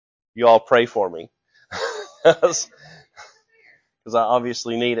you all pray for me because I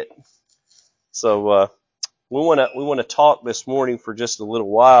obviously need it. So we want to talk this morning for just a little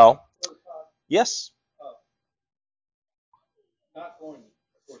while. Yes. Not going,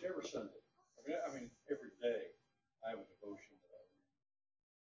 of course, every Sunday. I mean, every day I have a devotion that I read.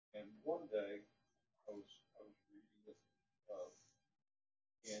 And one day I was reading it,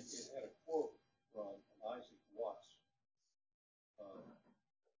 and it had a quote from Isaac Watts.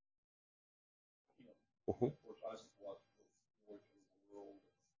 You know, Mm-hmm. of course, Isaac Watts was Voyage of the World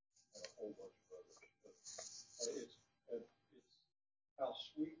and a whole bunch of others. But it's how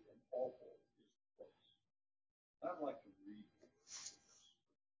sweet and awful is the place. And I'd like to read this.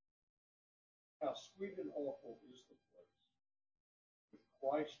 How sweet and awful is the place, with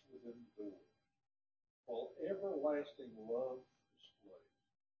Christ within the door, while everlasting love displays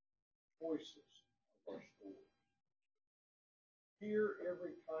choicest of our stores. Here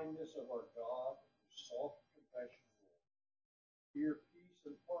every kindness of our God is soft compassion warm. Here peace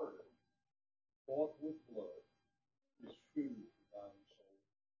and pardon, bought with blood, is food for dying souls.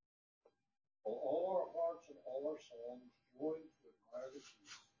 While all our hearts and all our songs join to admire the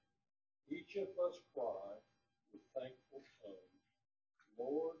peace, each of us cry with thankful tones,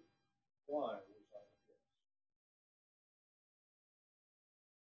 Lord, why was I a guest?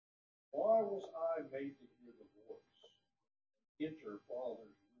 Why was I made to hear the voice, enter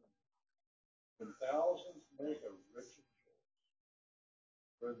Father's room, when thousands make a wretched choice,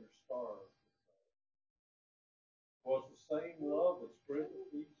 rather starve than die? Was the same love that spread the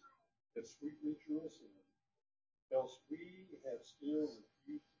peace, that sweetly drew us in, else we had still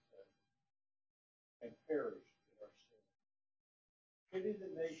refused to take, and perished in our sin. Pity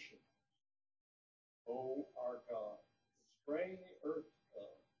the nations, O our God, constrain the earth to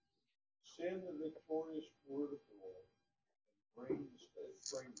come, send the victorious word abroad, and bring the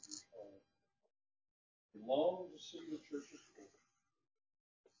strangers home. We long to see the church's full,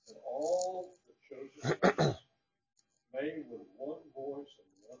 and all the chosen ones may with one voice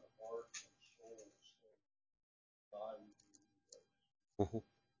and one heart and soul sing thy redeeming grace. Mm-hmm.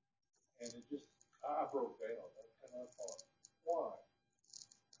 And it just, I broke down, and I thought, why?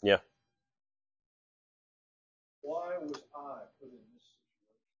 Yeah. Why was I put in this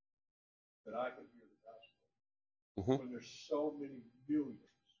situation that I could hear the gospel Mm-hmm. when there's so many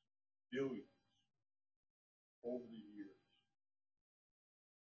millions, billions over the years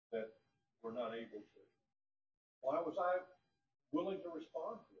that were not able to? Why was I willing to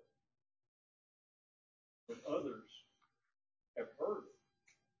respond to it when others have heard it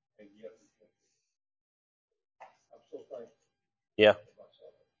and yet rejected it? I'm so thankful Yeah. for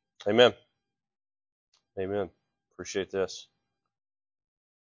myself. Amen. Amen. Appreciate this.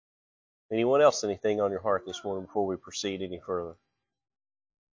 Anyone else, anything on your heart this morning before we proceed any further?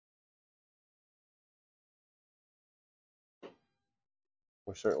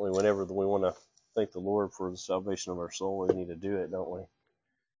 We certainly, whenever we want to thank the Lord for the salvation of our soul, we need to do it, don't we?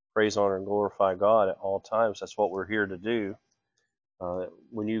 Praise, honor, and glorify God at all times. That's what we're here to do.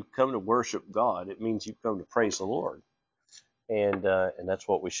 When you come to worship God, it means you've come to praise the Lord, and that's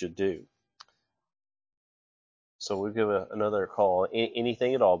what we should do. So we'll give another call.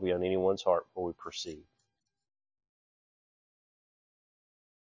 Anything at all be on anyone's heart before we proceed.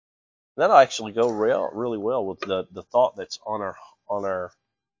 That'll actually go really well with the thought that's on our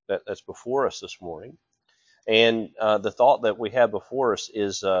that's before us this morning. And the thought that we have before us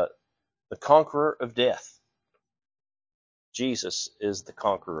is the conqueror of death. Jesus is the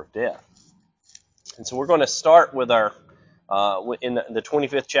conqueror of death. And so we're going to start with our in the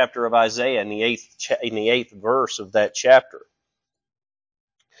 25th chapter of Isaiah, in the eighth verse of that chapter.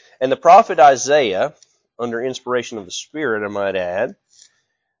 And the prophet Isaiah, under inspiration of the Spirit, I might add,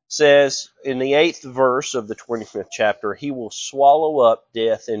 says in the 8th verse of the 25th chapter, he will swallow up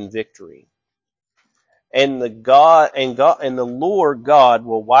death in victory. And the Lord God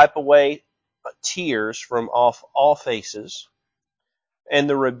will wipe away tears from off all faces, and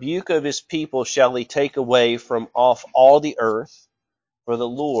the rebuke of his people shall he take away from off all the earth, for the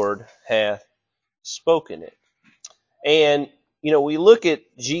Lord hath spoken it. And, we look at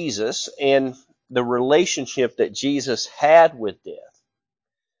Jesus and the relationship that Jesus had with death.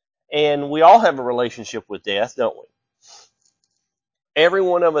 And we all have a relationship with death, don't we? Every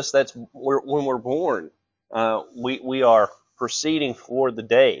one of us when we're born, we are proceeding toward the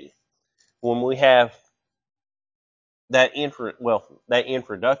day when we have that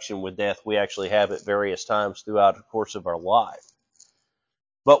introduction with death. We actually have at various times throughout the course of our life.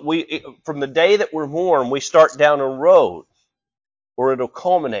 But from the day that we're born, we start down a road where it'll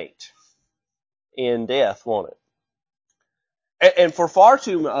culminate in death, won't it? And for far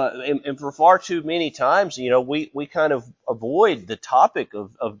too and for far too many times, we kind of avoid the topic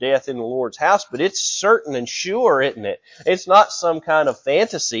of death in the Lord's house, but it's certain and sure, isn't it? It's not some kind of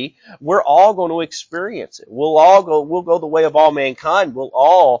fantasy. We're all going to experience it. We'll go the way of all mankind. We'll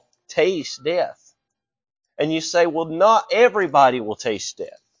all taste death. And you say, well, not everybody will taste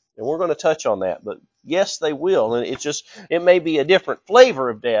death. And we're going to touch on that, but yes, they will. And it may be a different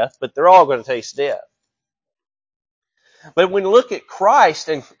flavor of death, but they're all going to taste death. But when you look at Christ,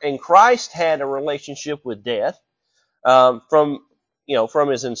 and Christ had a relationship with death from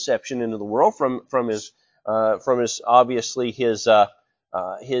his inception into the world, from his obviously his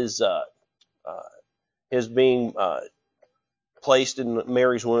being placed in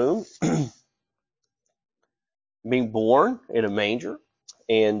Mary's womb, being born in a manger,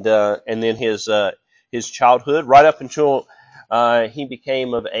 and then his childhood right up until he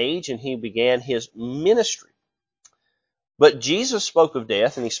became of age and he began his ministry. But Jesus spoke of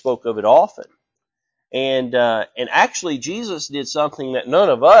death, and he spoke of it often. And actually, Jesus did something that none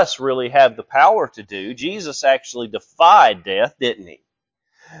of us really have the power to do. Jesus actually defied death, didn't he?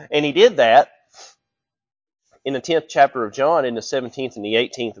 And he did that in the 10th chapter of John, in the 17th and the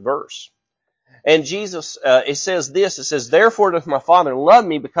 18th verse. And Jesus, it says this, it says, "Therefore doth my Father love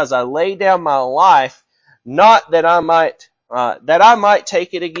me, because I lay down my life, not that I might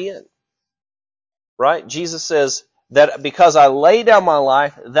take it again." Right? Jesus says, that because I lay down my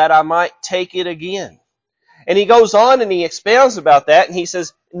life, that I might take it again. And he goes on and he expounds about that, and he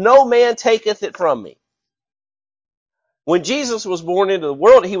says, "No man taketh it from me." When Jesus was born into the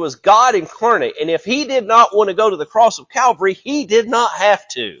world, he was God incarnate, and if he did not want to go to the cross of Calvary, he did not have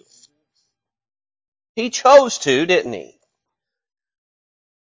to. He chose to, didn't he?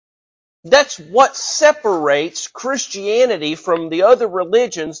 That's what separates Christianity from the other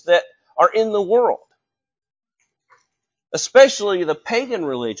religions that are in the world. Especially the pagan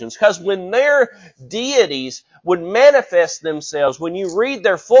religions, because when their deities would manifest themselves, when you read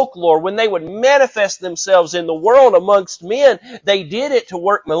their folklore, when they would manifest themselves in the world amongst men, they did it to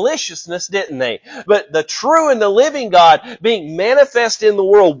work maliciousness, didn't they? But the true and the living God being manifest in the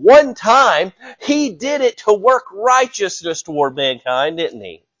world one time, he did it to work righteousness toward mankind, didn't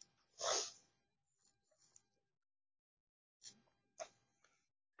he?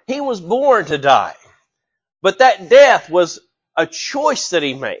 He was born to die. But that death was a choice that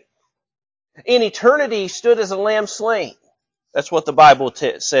he made. In eternity, he stood as a lamb slain. That's what the Bible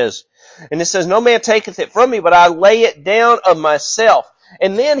says. And it says, "No man taketh it from me, but I lay it down of myself."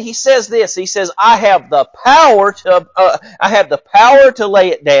 And then he says this. He says, I have the power to lay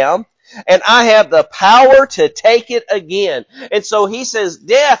it down, and I have the power to take it again. And so he says,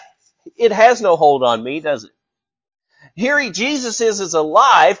 death, it has no hold on me, does it? Here Jesus is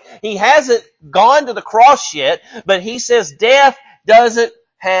alive. He hasn't gone to the cross yet, but he says death doesn't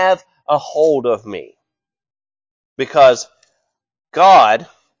have a hold of me. Because God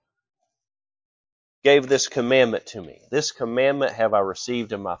gave this commandment to me. This commandment have I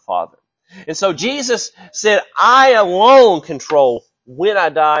received of my Father. And so Jesus said, I alone control when I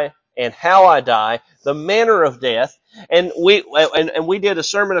die and how I die, the manner of death. And we did a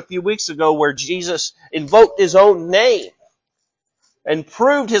sermon a few weeks ago where Jesus invoked his own name and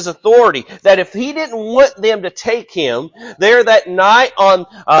proved his authority, that if he didn't want them to take him there that night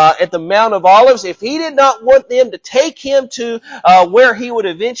at the Mount of Olives, if he did not want them to take him to where he would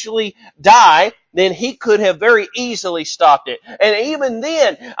eventually die, then he could have very easily stopped it. And even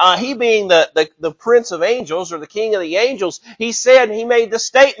then, he being the Prince of Angels, or the King of the Angels, he made the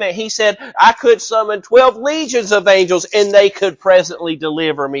statement, he said, I could summon 12 legions of angels, and they could presently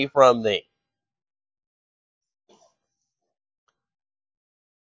deliver me from thee.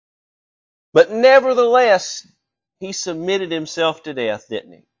 But nevertheless, he submitted himself to death,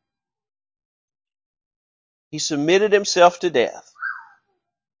 didn't he? He submitted himself to death.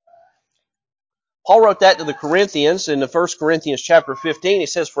 Paul wrote that to the Corinthians in the 1 Corinthians chapter 15. He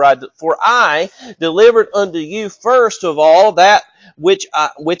says, For I delivered unto you first of all that which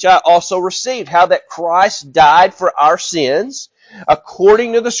I also received, how that Christ died for our sins,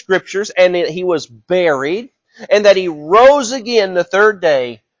 according to the Scriptures, and that he was buried, and that he rose again the third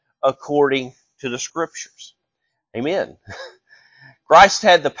day, according to the Scriptures. Amen. Christ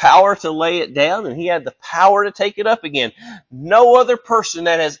had the power to lay it down, and he had the power to take it up again. No other person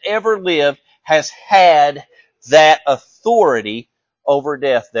that has ever lived has had that authority over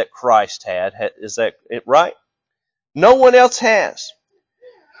death that Christ had. Is that it right? No one else has.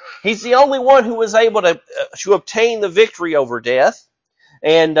 He's the only one who was able to obtain the victory over death.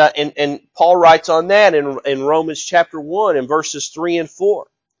 And Paul writes on that in Romans chapter 1 in verses 3 and 4.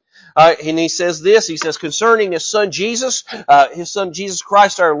 And he says this, he says, concerning his son Jesus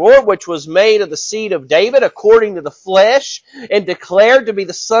Christ our Lord, which was made of the seed of David according to the flesh, and declared to be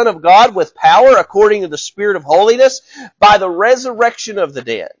the Son of God with power according to the Spirit of holiness, by the resurrection of the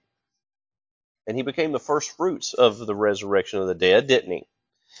dead. And he became the first fruits of the resurrection of the dead, didn't he?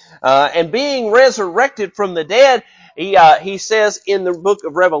 And being resurrected from the dead, he says in the book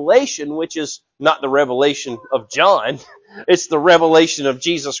of Revelation, which is not the revelation of John, it's the revelation of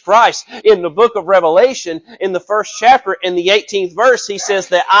Jesus Christ. In the book of Revelation, in the first chapter, in the 18th verse, he says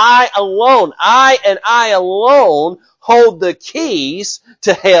that I and I alone hold the keys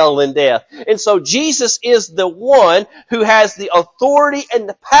to hell and death. And so Jesus is the one who has the authority and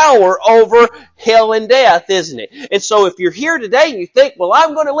the power over hell and death, isn't it? And so if you're here today and you think, well,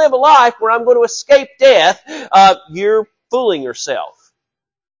 I'm going to live a life where I'm going to escape death, you're fooling yourself.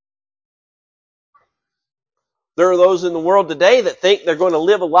 There are those in the world today that think they're going to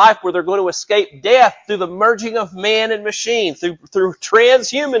live a life where they're going to escape death through the merging of man and machine, through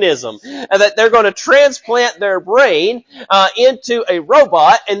transhumanism, and that they're going to transplant their brain into a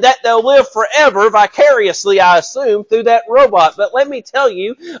robot, and that they'll live forever vicariously, I assume, through that robot. But let me tell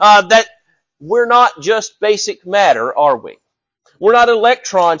you that we're not just basic matter, are we? We're not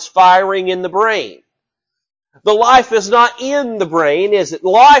electrons firing in the brain. The life is not in the brain, is it?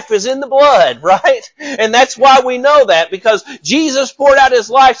 Life is in the blood, right? And that's why we know that, because Jesus poured out His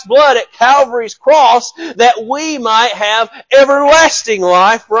life's blood at Calvary's cross that we might have everlasting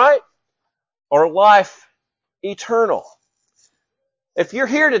life, right? Or life eternal. If you're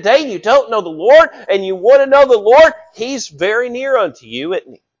here today and you don't know the Lord and you want to know the Lord, He's very near unto you,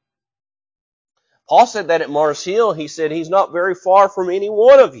 isn't He? Paul said that at Mars Hill. He said He's not very far from any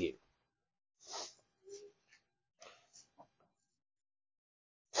one of you.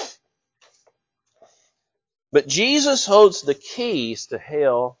 But Jesus holds the keys to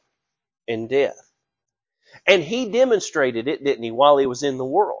hell and death. And He demonstrated it, didn't He, while He was in the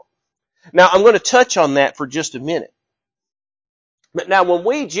world. Now, I'm going to touch on that for just a minute. But now, when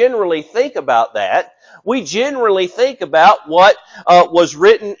we generally think about that, we generally think about what was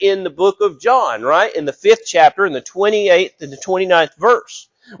written in the book of John, right? In the 5th chapter, in the 28th and the 29th verse,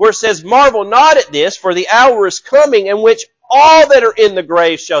 where it says, marvel not at this, for the hour is coming in which all that are in the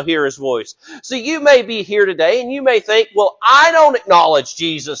grave shall hear His voice. So you may be here today and you may think, well, I don't acknowledge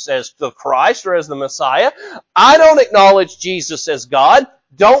Jesus as the Christ or as the Messiah. I don't acknowledge Jesus as God.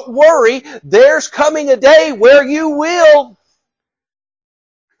 Don't worry. There's coming a day where you will.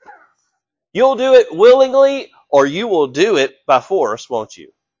 You'll do it willingly or you will do it by force, won't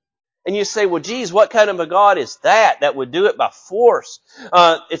you? And you say, well, geez, what kind of a God is that would do it by force?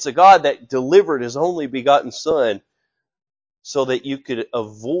 It's a God that delivered His only begotten Son so that you could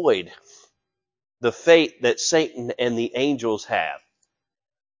avoid the fate that Satan and the angels have.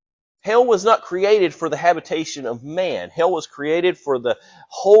 Hell was not created for the habitation of man. Hell was created for the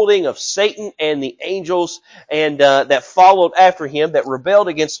holding of Satan and the angels and that followed after him, that rebelled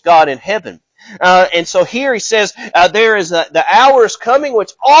against God in heaven. And so here he says, there is the hour is coming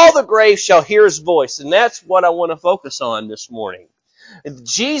which all the graves shall hear His voice. And that's what I want to focus on this morning.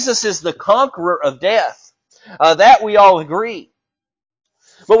 Jesus is the conqueror of death. That we all agree.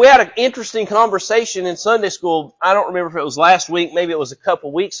 But we had an interesting conversation in Sunday school. I don't remember if it was last week, maybe it was a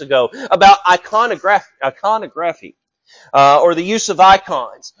couple weeks ago, about iconography, or the use of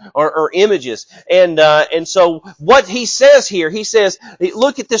icons or images. And so what he says here, he says,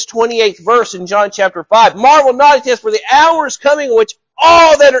 look at this 28th verse in John chapter 5. Marvel not at this, for the hour is coming in which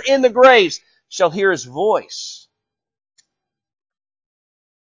all that are in the graves shall hear His voice.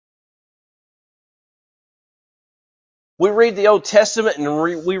 We read the Old Testament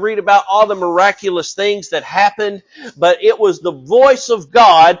and we read about all the miraculous things that happened, but it was the voice of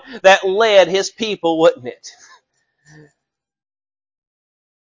God that led His people, wasn't it?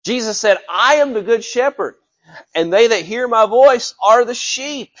 Jesus said, I am the good shepherd, and they that hear my voice are the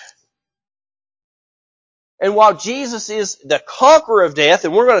sheep. And while Jesus is the conqueror of death,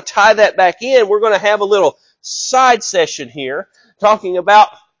 and we're going to tie that back in, we're going to have a little side session here talking about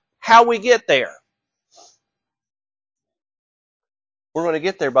how we get there. We're going to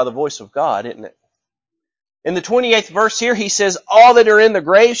get there by the voice of God, isn't it? In the 28th verse here, he says, all that are in the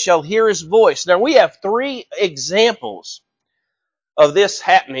grave shall hear His voice. Now we have 3 examples of this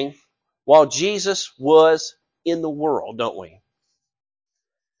happening while Jesus was in the world, don't we?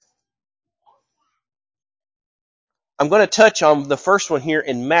 I'm going to touch on the first one here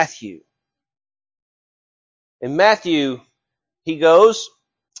in Matthew. In Matthew, he goes,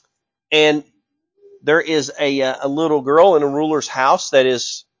 and there is a little girl in a ruler's house that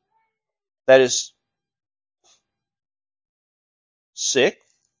is sick.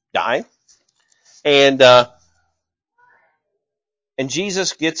 dying. And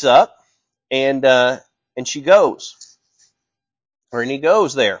Jesus gets up and she goes. And he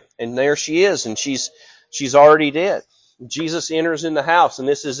goes there, and there she is, and she's already dead. Jesus enters in the house, and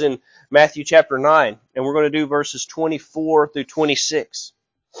this is in Matthew chapter 9, and we're going to do verses 24 through 26.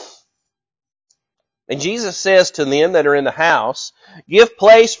 And Jesus says to them that are in the house, "Give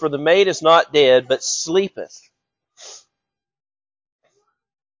place, for the maid is not dead, but sleepeth."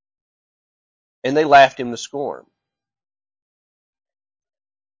 And they laughed him to scorn.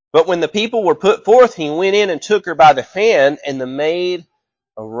 But when the people were put forth, he went in and took her by the hand, and the maid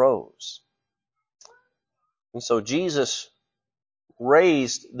arose. And so Jesus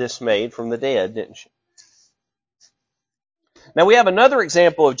raised this maid from the dead, didn't she? Now we have another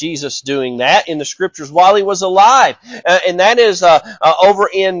example of Jesus doing that in the scriptures while he was alive, and that is over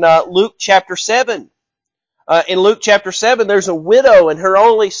in Luke chapter 7. In Luke chapter 7, there's a widow and her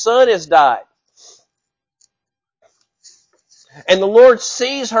only son has died. And the Lord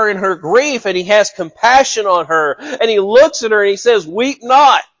sees her in her grief, and he has compassion on her, and he looks at her and he says, "Weep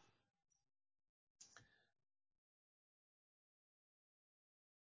not."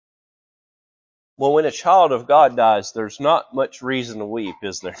 Well, when a child of God dies, there's not much reason to weep,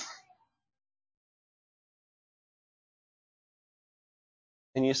 is there?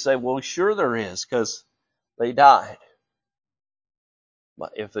 And you say, well, sure there is, because they died.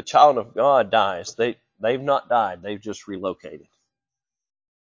 But if the child of God dies, they've not died, they've just relocated.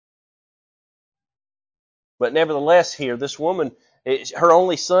 But nevertheless here, this woman, her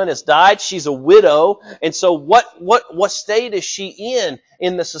only son has died. She's a widow. And so what state is she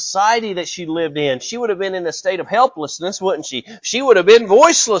in the society that she lived in? She would have been in a state of helplessness, wouldn't she? She would have been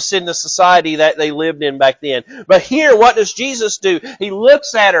voiceless in the society that they lived in back then. But here, what does Jesus do? He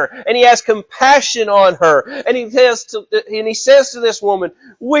looks at her and he has compassion on her. And he says to this woman,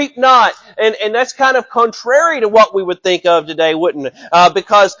 "Weep not." And that's kind of contrary to what we would think of today, wouldn't it?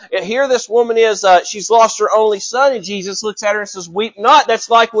 Because here this woman is, she's lost her only son, and Jesus looks at her and says, "Weep not."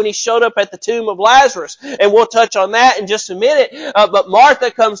 That's like when he showed up at the tomb of Lazarus. And we'll touch on that in just a minute. But Martha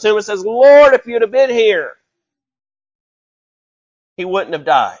comes to him and says, "Lord, if you'd have been here, he wouldn't have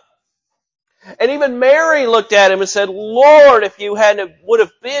died." And even Mary looked at him and said, "Lord, if you would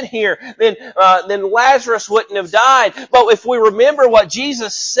have been here, then Lazarus wouldn't have died." But if we remember what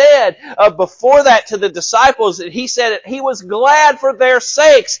Jesus said before that to the disciples, that he said he was glad for their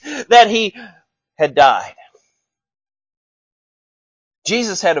sakes that he had died.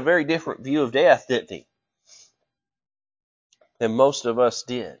 Jesus had a very different view of death, didn't he? Than most of us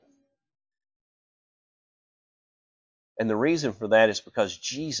did. And the reason for that is because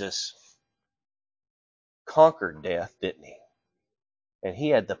Jesus conquered death, didn't he? And he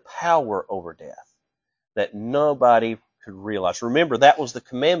had the power over death that nobody could realize. Remember, that was the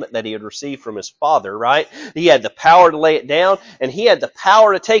commandment that he had received from his Father, right? He had the power to lay it down, and he had the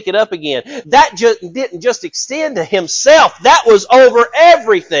power to take it up again. That didn't just extend to himself. That was over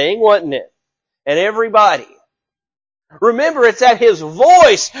everything, wasn't it? And everybody. Remember, it's at his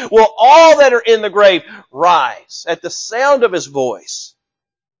voice will all that are in the grave rise. At the sound of his voice.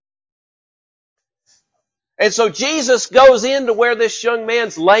 And so Jesus goes into where this young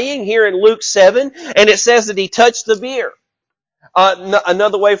man's laying here in Luke 7, and it says that he touched the bier.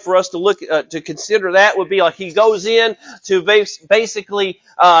 Another way for us to look to consider that would be like he goes in to basically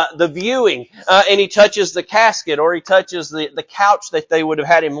the viewing, and he touches the casket, or he touches the couch that they would have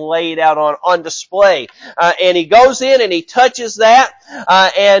had him laid out on display, and he goes in and he touches that,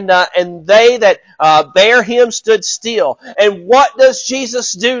 and they that bare him stood still. And what does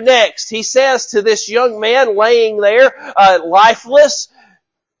Jesus do next? He says to this young man laying there, lifeless,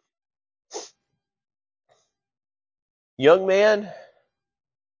 "Young man,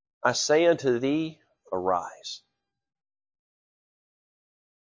 I say unto thee, arise."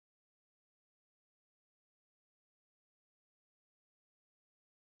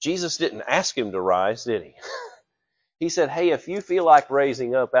 Jesus didn't ask him to rise, did he? He said, "Hey, if you feel like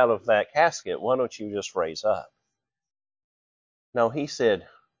raising up out of that casket, why don't you just raise up?" No, he said,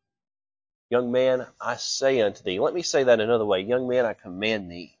 "Young man, I say unto thee." Let me say that another way. "Young man, I command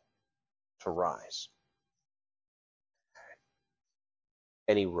thee to rise."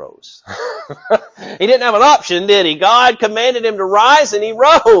 And he rose. He didn't have an option, did he? God commanded him to rise, and he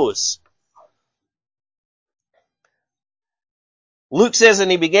rose. Luke says,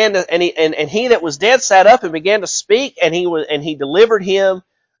 and he began to, and he that was dead sat up and began to speak, and he delivered him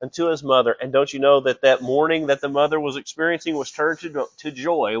unto his mother. And don't you know that mourning that the mother was experiencing was turned to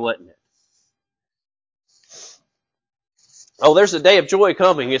joy, wasn't it? Oh, there's a day of joy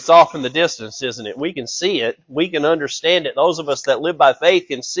coming. It's off in the distance, isn't it? We can see it. We can understand it. Those of us that live by faith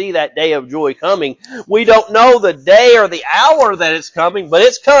can see that day of joy coming. We don't know the day or the hour that it's coming, but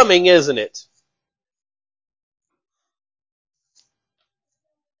it's coming, isn't it?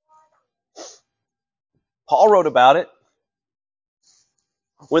 Paul wrote about it.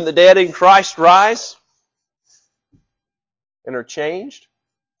 When the dead in Christ rise and are changed,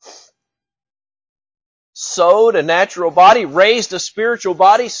 sowed a natural body, raised a spiritual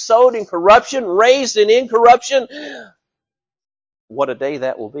body, sowed in corruption, raised in incorruption. What a day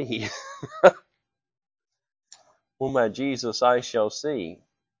that will be. When my Jesus I shall see,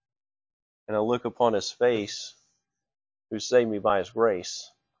 and I'll look upon his face, who saved me by his grace.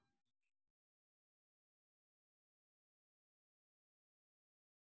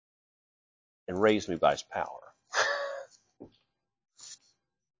 And raised me by his power.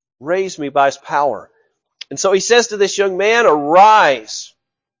 Raised me by his power. And so he says to this young man, arise.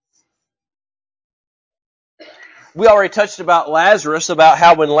 We already touched about Lazarus, about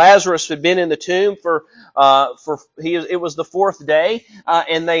how when Lazarus had been in the tomb it was the fourth day,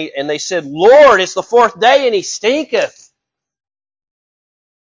 and they said, Lord, it's the fourth day and he stinketh.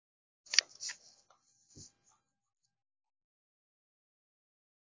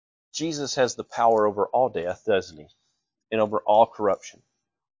 Jesus has the power over all death, doesn't he? And over all corruption.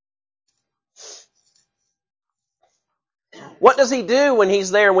 What does he do when he's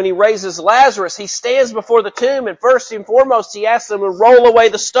there, when he raises Lazarus? He stands before the tomb, and first and foremost, he asks them to roll away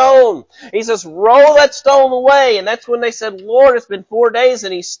the stone. He says, roll that stone away. And that's when they said, Lord, it's been 4 days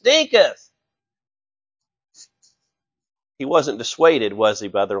and he stinketh. He wasn't dissuaded, was he,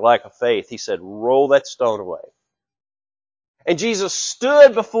 by their lack of faith? He said, roll that stone away. And Jesus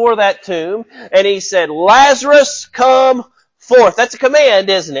stood before that tomb, and he said, Lazarus, come forth. That's a command,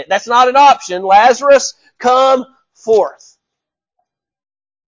 isn't it? That's not an option. Lazarus, come forth.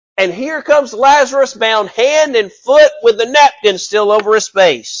 And here comes Lazarus, bound hand and foot with the napkin still over his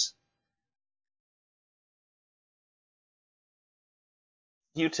face.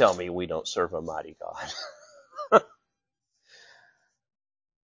 You tell me we don't serve a mighty God.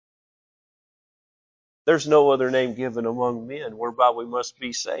 There's no other name given among men whereby we must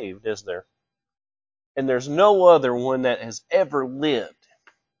be saved, is there? And there's no other one that has ever lived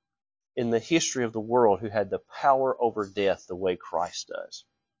in the history of the world who had the power over death the way Christ does.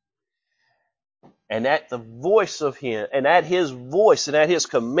 And at the voice of him, and at his voice and at his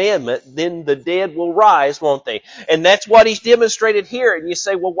commandment, then the dead will rise, won't they? And that's what he's demonstrated here. And you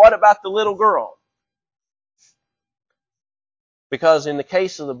say, well, what about the little girl? Because in the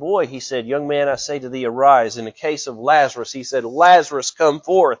case of the boy, he said, young man, I say to thee, arise. In the case of Lazarus, he said, Lazarus, come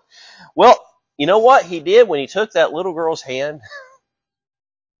forth. Well, you know what he did when he took that little girl's hand?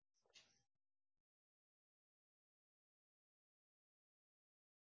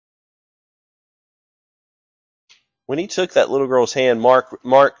 When he took that little girl's hand,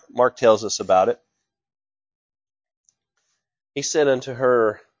 Mark tells us about it. He said unto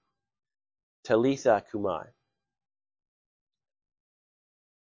her, Talitha Kumai.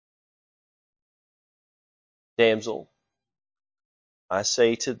 Damsel, I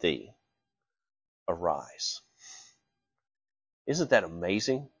say to thee, arise. Isn't that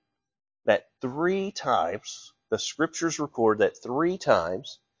amazing? That 3 times, the scriptures record that 3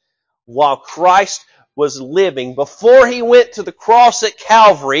 times, while Christ was living, before he went to the cross at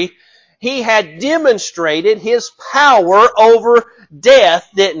Calvary, he had demonstrated his power over death,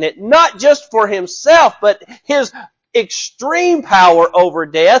 didn't it? Not just for himself, but his extreme power over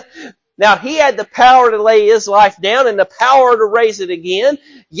death. Now, he had the power to lay his life down and the power to raise it again.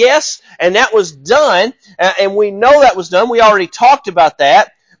 Yes, and that was done. And we know that was done. We already talked about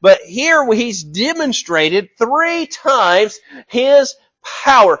that. But here he's demonstrated 3 times his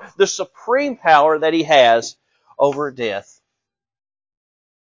power, the supreme power that he has over death.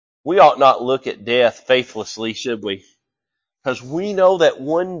 We ought not look at death faithlessly, should we? Because we know that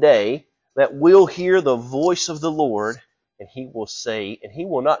one day that we'll hear the voice of the Lord, and he will say, and he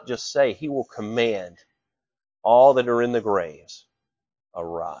will not just say, he will command all that are in the graves,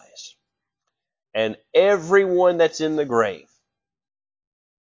 arise. And everyone that's in the grave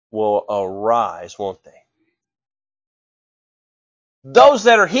will arise, won't they? Those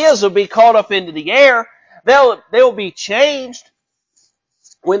that are his will be caught up into the air. They'll be changed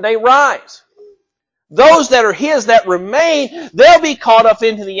when they rise. Those that are his that remain, they'll be caught up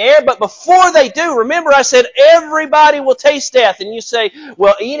into the air. But before they do, remember I said everybody will taste death. And you say,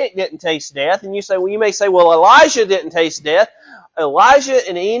 well, Enoch didn't taste death. And you may say, well, Elijah didn't taste death. Elijah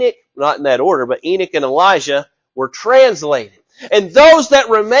and Enoch, not in that order, but Enoch and Elijah were translated. And those that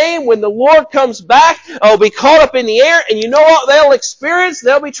remain when the Lord comes back will be caught up in the air. And you know what they'll experience?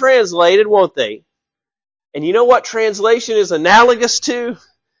 They'll be translated, won't they? And you know what translation is analogous to?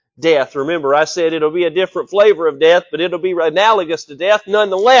 Death. Remember, I said it'll be a different flavor of death, but it'll be analogous to death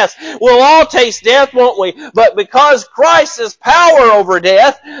nonetheless. We'll all taste death, won't we? But because Christ has power over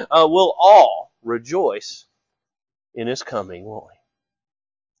death, we'll all rejoice in His coming, won't we?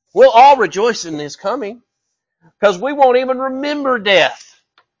 We'll all rejoice in His coming because we won't even remember death.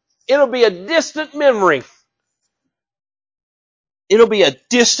 It'll be a distant memory. It'll be a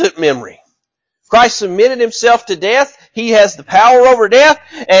distant memory. Christ submitted Himself to death. He has the power over death,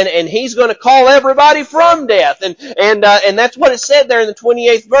 and He's going to call everybody from death. And that's what it said there in the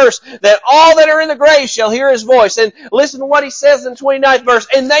 28th verse, that all that are in the grave shall hear His voice. And listen to what He says in the 29th verse,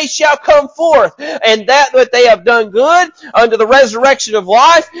 and they shall come forth, and that they have done good unto the resurrection of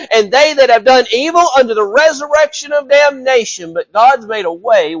life, and they that have done evil unto the resurrection of damnation. But God's made a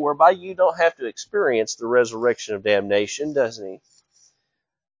way whereby you don't have to experience the resurrection of damnation, doesn't He?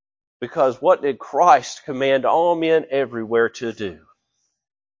 Because what did Christ command all men everywhere to do?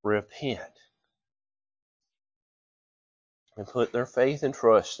 Repent. And put their faith and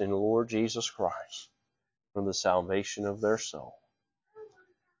trust in the Lord Jesus Christ for the salvation of their soul.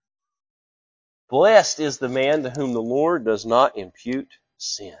 Blessed is the man to whom the Lord does not impute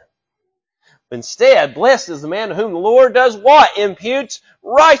sin. Instead, blessed is the man to whom the Lord does what? Imputes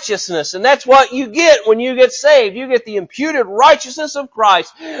righteousness. And that's what you get when you get saved. You get the imputed righteousness of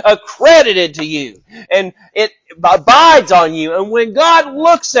Christ accredited to you. And it abides on you. And when God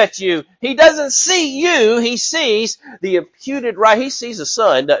looks at you, He doesn't see you. He sees the imputed right. He sees His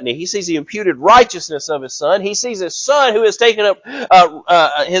Son, doesn't He? He sees the imputed righteousness of His Son. He sees His Son who has taken up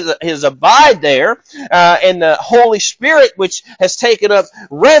His abide there, and the Holy Spirit which has taken up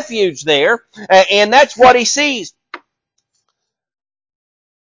refuge there. And that's what He sees.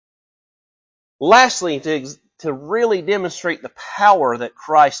 Lastly, to really demonstrate the power that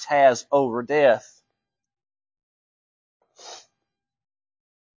Christ has over death,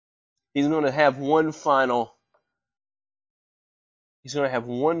 He's going to have one final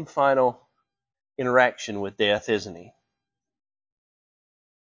interaction with death, isn't He?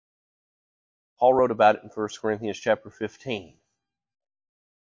 Paul wrote about it in 1 Corinthians chapter 15.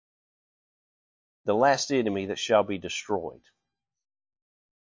 The last enemy that shall be destroyed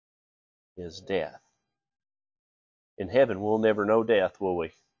is death. In heaven, we'll never know death, will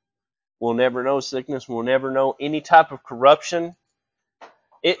we? We'll never know sickness. We'll never know any type of corruption.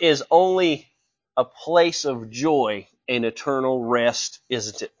 It is only a place of joy and eternal rest,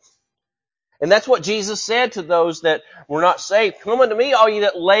 isn't it? And that's what Jesus said to those that were not saved. Come unto me, all you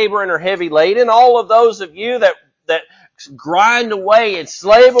that labor and are heavy laden, all of those of you that grind away and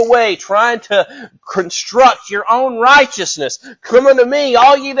slave away, trying to construct your own righteousness. Come unto me,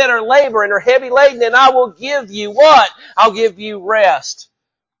 all ye that are labor and are heavy laden, and I will give you what? I'll give you rest.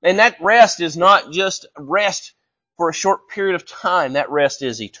 And that rest is not just rest for a short period of time. That rest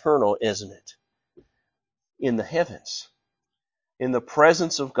is eternal, isn't it? In the heavens, in the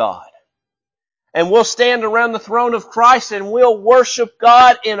presence of God. And we'll stand around the throne of Christ and we'll worship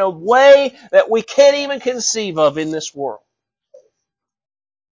God in a way that we can't even conceive of in this world.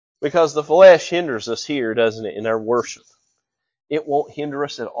 Because the flesh hinders us here, doesn't it, in our worship. It won't hinder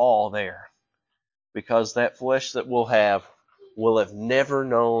us at all there. Because that flesh that we'll have will have never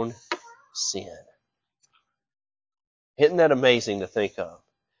known sin. Isn't that amazing to think of?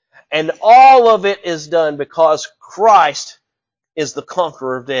 And all of it is done because Christ is the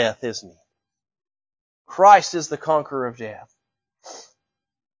conqueror of death, isn't He? Christ is the conqueror of death.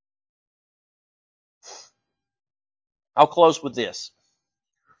 I'll close with this.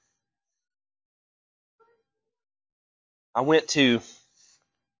 I went to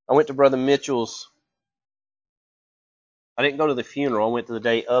Brother Mitchell's. I didn't go to the funeral. I went to the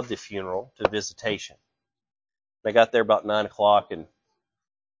day of the funeral to visitation. I got there about 9 o'clock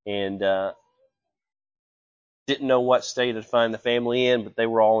and didn't know what state to find the family in, but they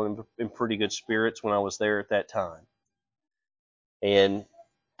were all in pretty good spirits when I was there at that time. And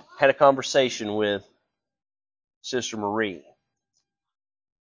had a conversation with Sister Marie.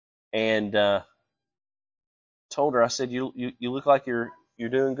 And told her, I said, you look like you're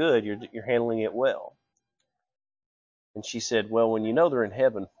doing good. You're handling it well. And she said, well, when you know they're in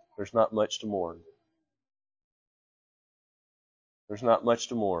heaven, there's not much to mourn. There's not much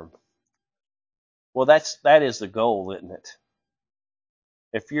to mourn. Well, that is the goal, isn't it?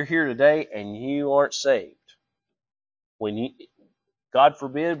 If you're here today and you aren't saved, God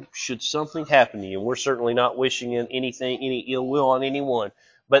forbid, should something happen to you, and we're certainly not wishing any ill will on anyone,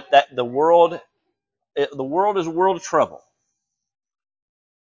 but that the world is a world of trouble.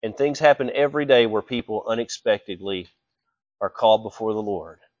 And things happen every day where people unexpectedly are called before the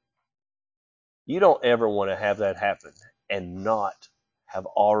Lord. You don't ever want to have that happen and not have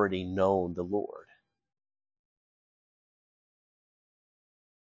already known the Lord.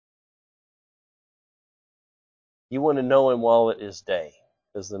 You want to know Him while it is day,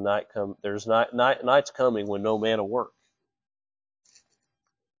 because the night come. There's night's coming when no man will work.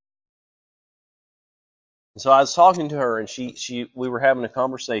 And so I was talking to her, and we were having a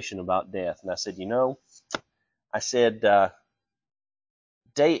conversation about death, and I said,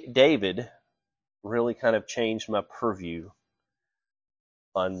 David really kind of changed my purview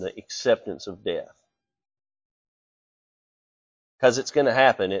on the acceptance of death, because it's going to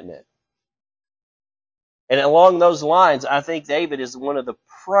happen, isn't it? And along those lines, I think David is one of the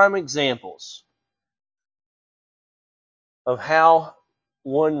prime examples of how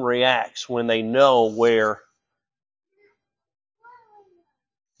one reacts when they know where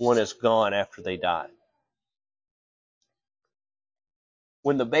one is gone after they die.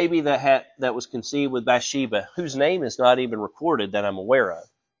 When the baby that was conceived with Bathsheba, whose name is not even recorded that I'm aware of,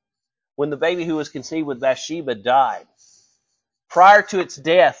 when the baby who was conceived with Bathsheba died, prior to its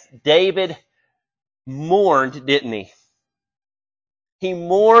death, David mourned, didn't he? He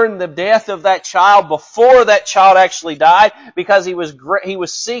mourned the death of that child before that child actually died, because he was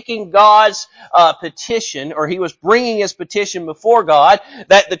seeking God's petition, or he was bringing his petition before God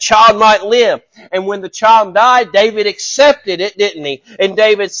that the child might live. And when the child died, David accepted it, didn't he? And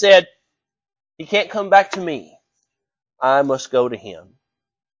David said, "He can't come back to me. I must go to him."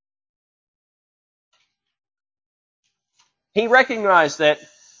 He recognized that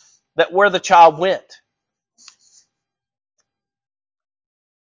where the child went.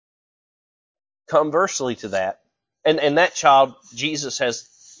 Conversely to that, and that child, Jesus,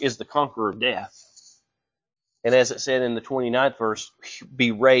 is the conqueror of death. And as it said in the 29th verse,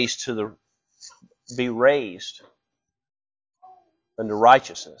 be raised unto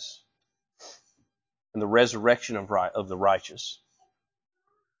righteousness, and the resurrection of the righteous.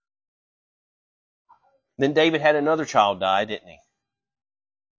 Then David had another child die, didn't he?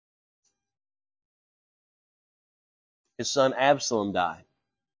 His son Absalom died.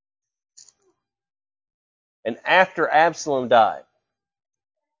 And after Absalom died,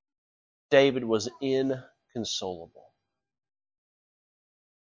 David was inconsolable.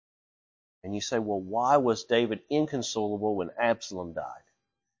 And you say, well, why was David inconsolable when Absalom died?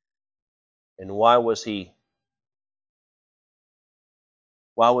 And why was he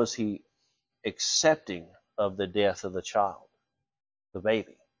accepting of the death of the child, the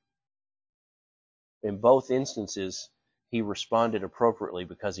baby? In both instances, he responded appropriately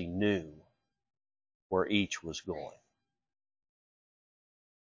because he knew where each was going.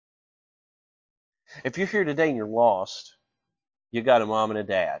 If you're here today and you're lost, you got a mom and a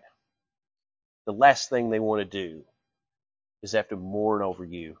dad. The last thing they want to do is have to mourn over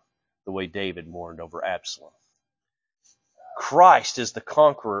you the way David mourned over Absalom. Christ is the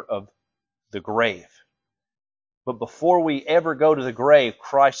conqueror of the grave. But before we ever go to the grave,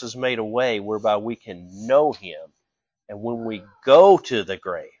 Christ has made a way whereby we can know Him. And when we go to the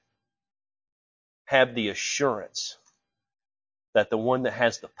grave, have the assurance that the one that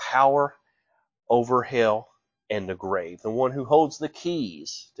has the power over hell and the grave, the one who holds the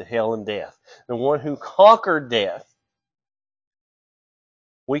keys to hell and death, the one who conquered death,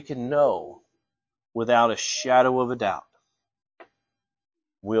 we can know without a shadow of a doubt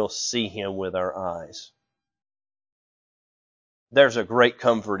we'll see Him with our eyes. There's a great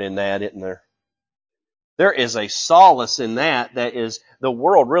comfort in that, isn't there? There is a solace in that is the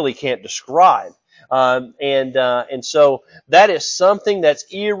world really can't describe. And so that is something that's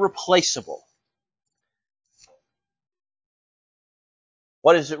irreplaceable.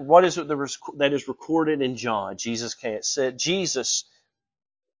 What is it that is recorded in John? Jesus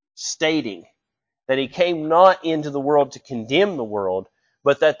stating that He came not into the world to condemn the world,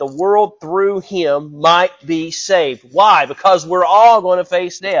 but that the world through Him might be saved. Why? Because we're all going to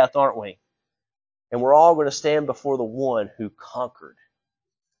face death, aren't we? And we're all going to stand before the one who conquered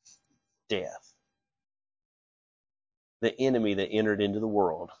death. The enemy that entered into the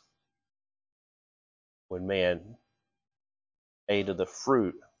world when man ate of the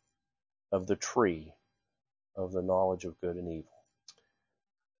fruit of the tree of the knowledge of good and evil.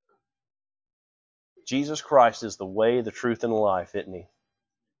 Jesus Christ is the way, the truth, and the life, isn't He?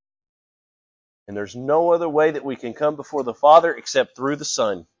 And there's no other way that we can come before the Father except through the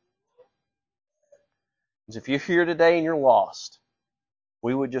Son. If you're here today and you're lost,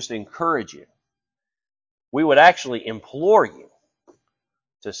 we would just encourage you. We would actually implore you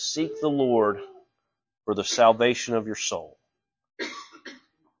to seek the Lord for the salvation of your soul.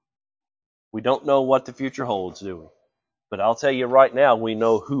 We don't know what the future holds, do we? But I'll tell you right now, we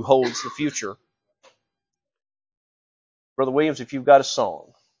know who holds the future. Brother Williams, if you've got a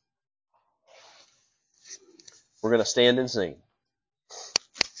song, we're going to stand and sing.